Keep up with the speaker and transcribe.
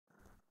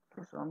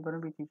Okay, so I'm going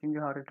to be teaching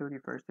you how to do the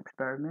first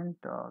experiment,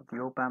 the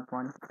op-amp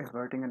one,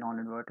 inverting and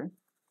non-inverting.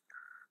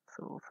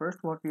 So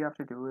first what we have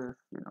to do is,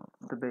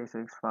 the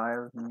basics,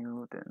 file,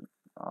 new, then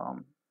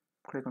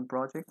click on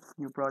project,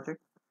 new project.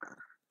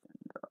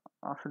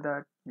 After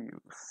that, you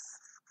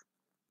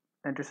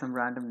enter some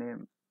random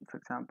name. For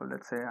example,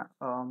 let's say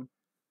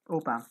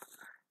op-amp.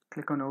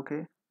 Click on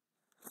OK.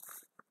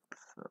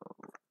 So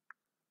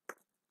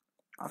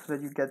after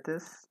that you get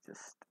this,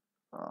 just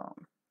um,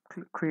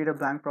 create a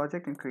blank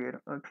project and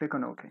click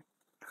on OK.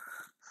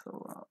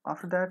 So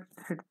after that,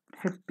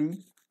 hit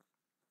B.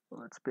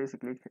 So it's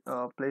basically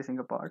placing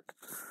a part,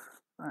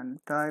 and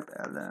type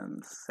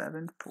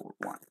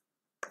LM741.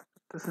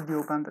 This is the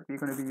op-amp that we're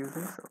going to be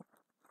using, so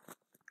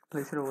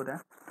place it over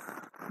there,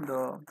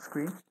 the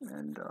screen,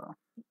 and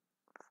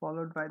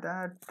followed by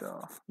that,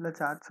 let's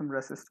add some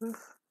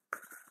resistors.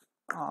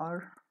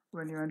 R,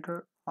 when you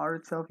enter R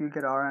itself, you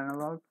get R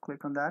analog.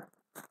 Click on that.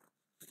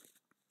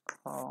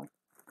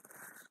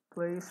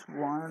 Place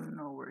one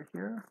over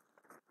here,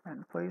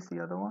 and place the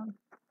other one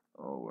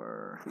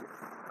over here.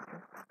 Okay.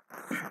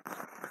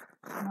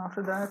 And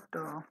after that,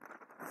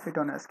 hit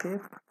on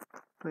escape,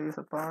 place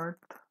a part,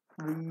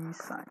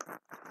 resign,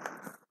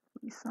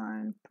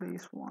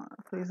 place one,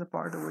 place a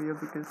part over here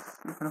because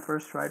you're gonna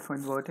first try it for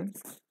inverting.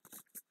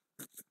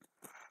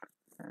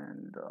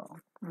 And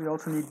we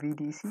also need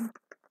VDC.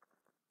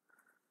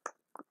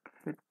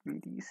 Hit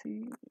VDC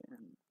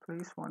and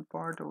place one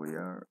part over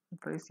here,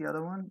 and place the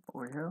other one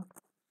over here.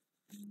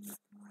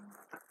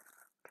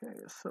 Okay,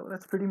 so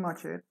that's pretty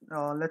much it.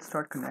 Let's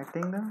start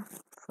connecting them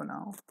for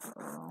now.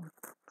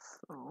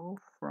 So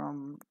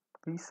from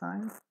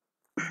resign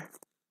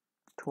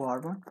to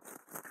R1,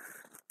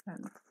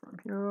 and from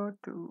here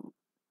to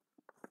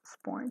this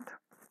point,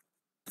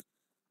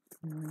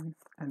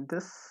 and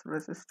this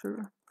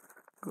resistor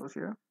goes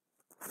here,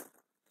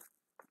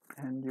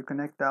 and you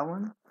connect that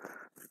one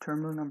to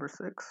terminal number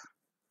 6.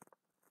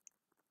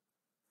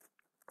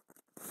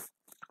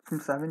 From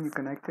 7 you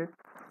connect it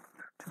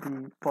to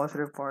the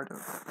positive part of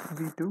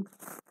V2,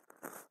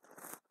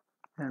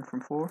 and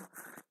from 4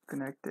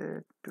 connect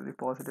it to the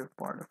positive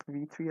part of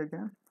V3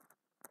 again.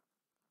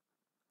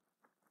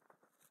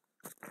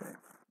 Okay,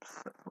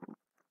 so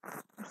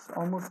it's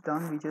almost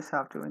done. We just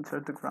have to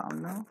insert the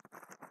ground now.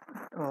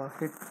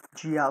 Hit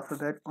G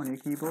alphabet on your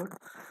keyboard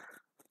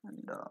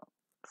and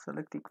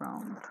select the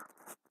ground.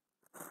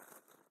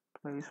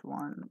 Place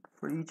one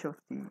for each of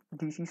the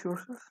DC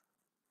sources.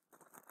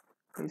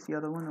 Place the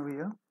other one over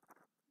here.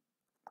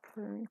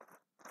 Okay,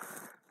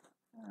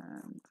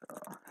 and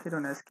hit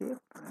on escape,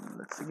 and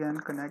let's again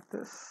connect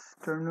this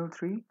terminal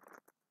 3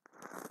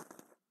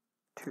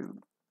 to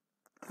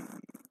the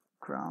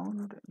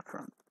ground, and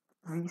from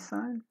V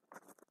sign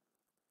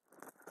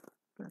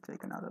I'm gonna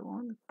take another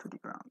one to the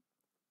ground.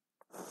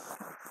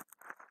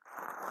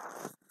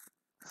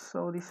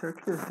 So the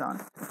circuit is done,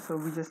 so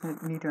we just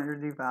need to enter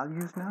the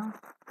values now.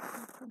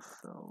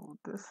 So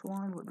this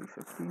one would be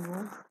 15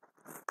 volts,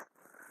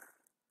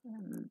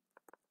 and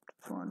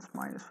this one's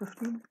minus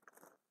 15.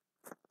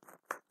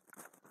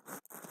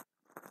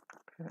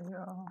 Okay,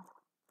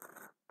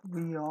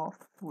 V off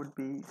would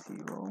be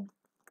 0,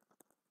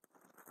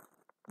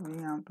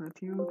 V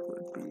amplitude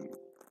would be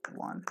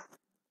 1,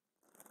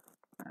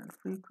 and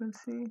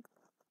frequency,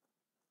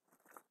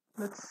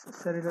 let's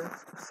set it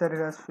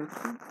as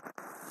 50.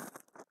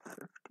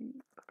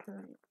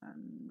 Okay,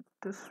 and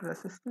this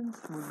resistance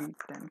would be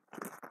 10k.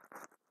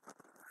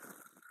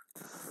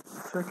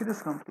 Circuit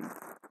is complete.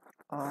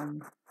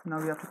 Now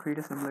we have to create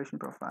a simulation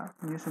profile.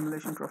 New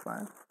simulation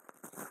profile.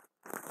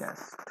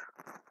 Test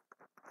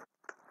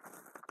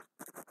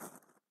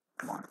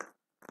 1.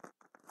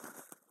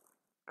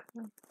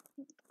 Okay.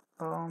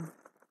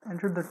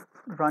 Enter the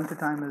run to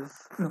time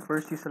is,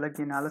 first you select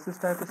the analysis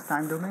type as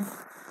time domain,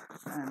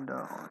 and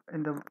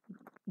in the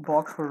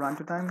box for run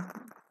to time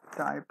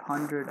type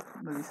 100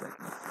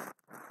 milliseconds.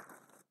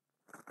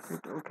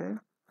 Hit OK.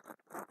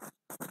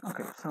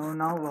 Okay, so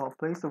now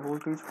place the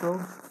voltage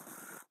probes,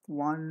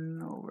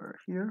 one over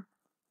here,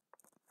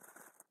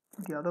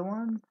 the other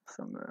one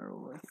somewhere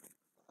over here.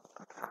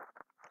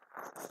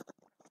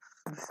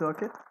 The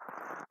circuit.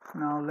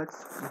 Now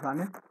let's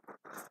run it.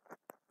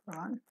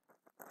 Run.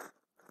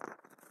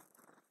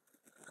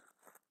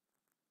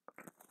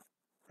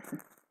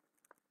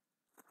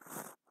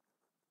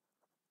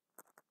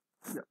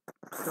 Yep.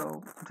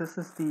 So this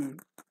is the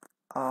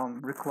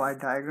required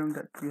diagram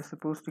that we're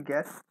supposed to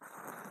get,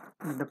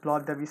 the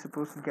plot that we're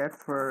supposed to get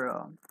for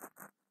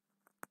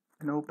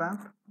an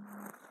op-amp.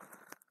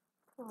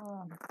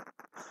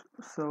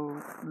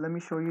 So let me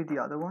show you the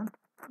other one,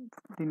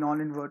 the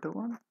non-inverter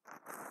one.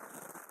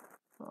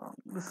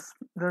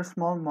 There are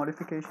small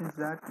modifications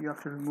that you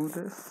have to remove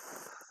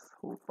this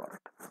whole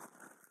part.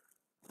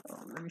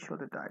 Let me show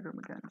the diagram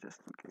again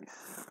just in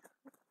case.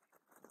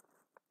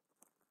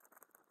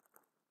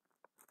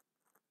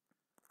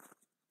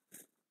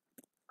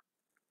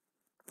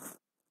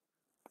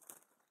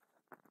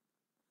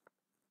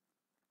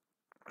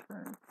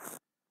 Okay.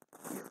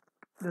 Yeah.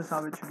 This is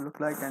how it should look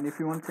like, and if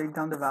you want to take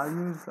down the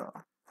values,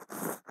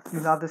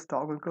 you'll have this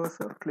toggle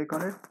cursor. Click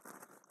on it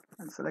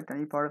and select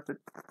any part of the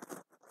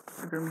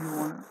diagram you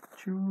want to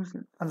choose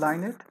and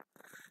align it,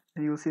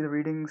 and you'll see the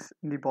readings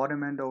in the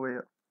bottom end over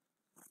here.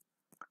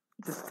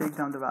 Just take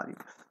down the values.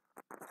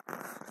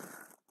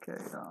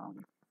 Okay,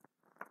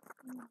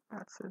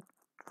 that's it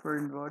for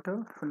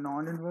inverter. For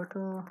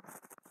non-inverter,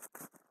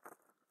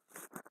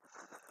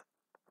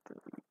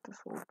 delete this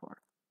whole part.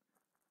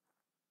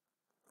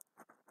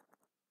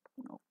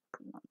 Nope,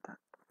 not that.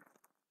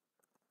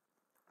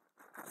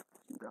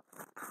 Yep.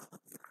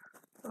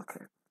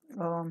 Okay.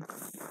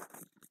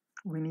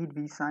 We need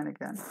V sign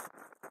again.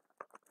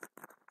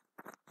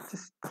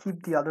 Just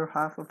keep the other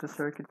half of the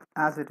circuit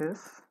as it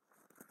is.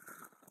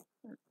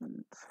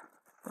 And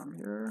from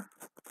here,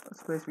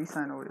 let's place V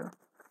sign over here.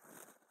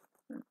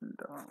 And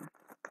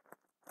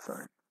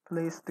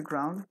place the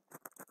ground.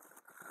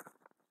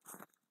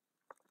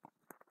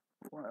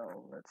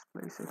 Well, let's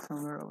place it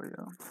somewhere over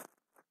here.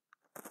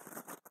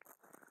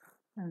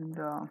 And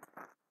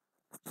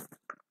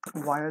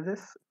wire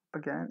this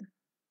again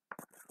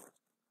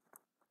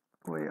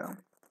over here.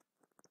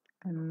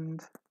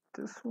 And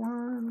this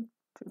one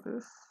to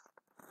this,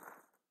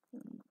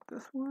 and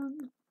this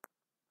one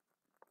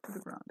to the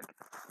ground again.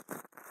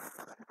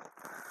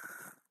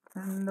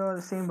 And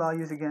the same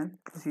values again,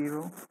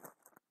 0,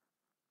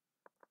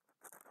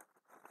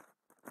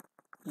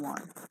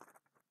 1,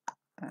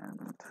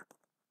 and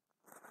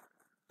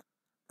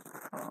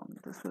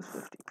this was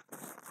 50.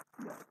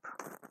 Yep.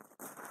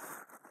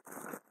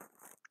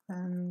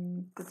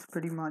 And that's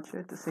pretty much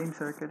it. The same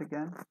circuit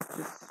again.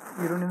 Just,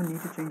 you don't even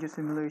need to change your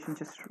simulation,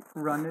 just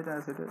run it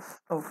as it is.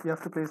 Oh, you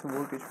have to place the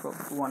voltage for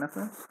one of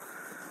them.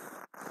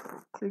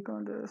 So click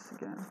on this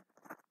again.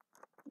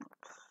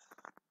 Oops.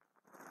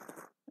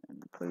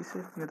 And place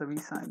it near the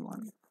V-sign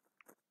one.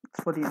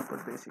 It's for the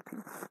input basically.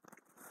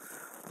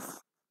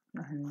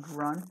 And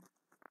run.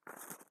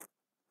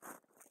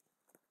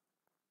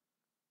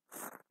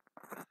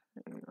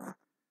 There you go.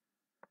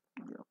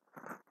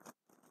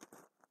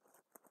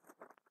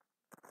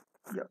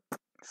 Yep.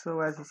 So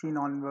as you see,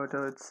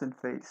 non-inverter, it's in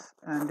phase,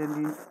 and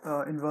in the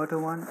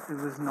inverter one,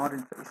 it was not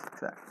in phase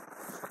exactly.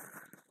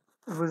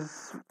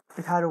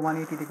 It had a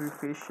 180-degree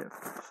phase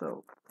shift.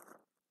 So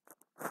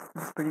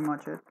that's pretty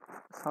much it.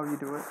 That's how you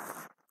do it.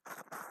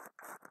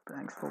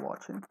 Thanks for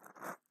watching.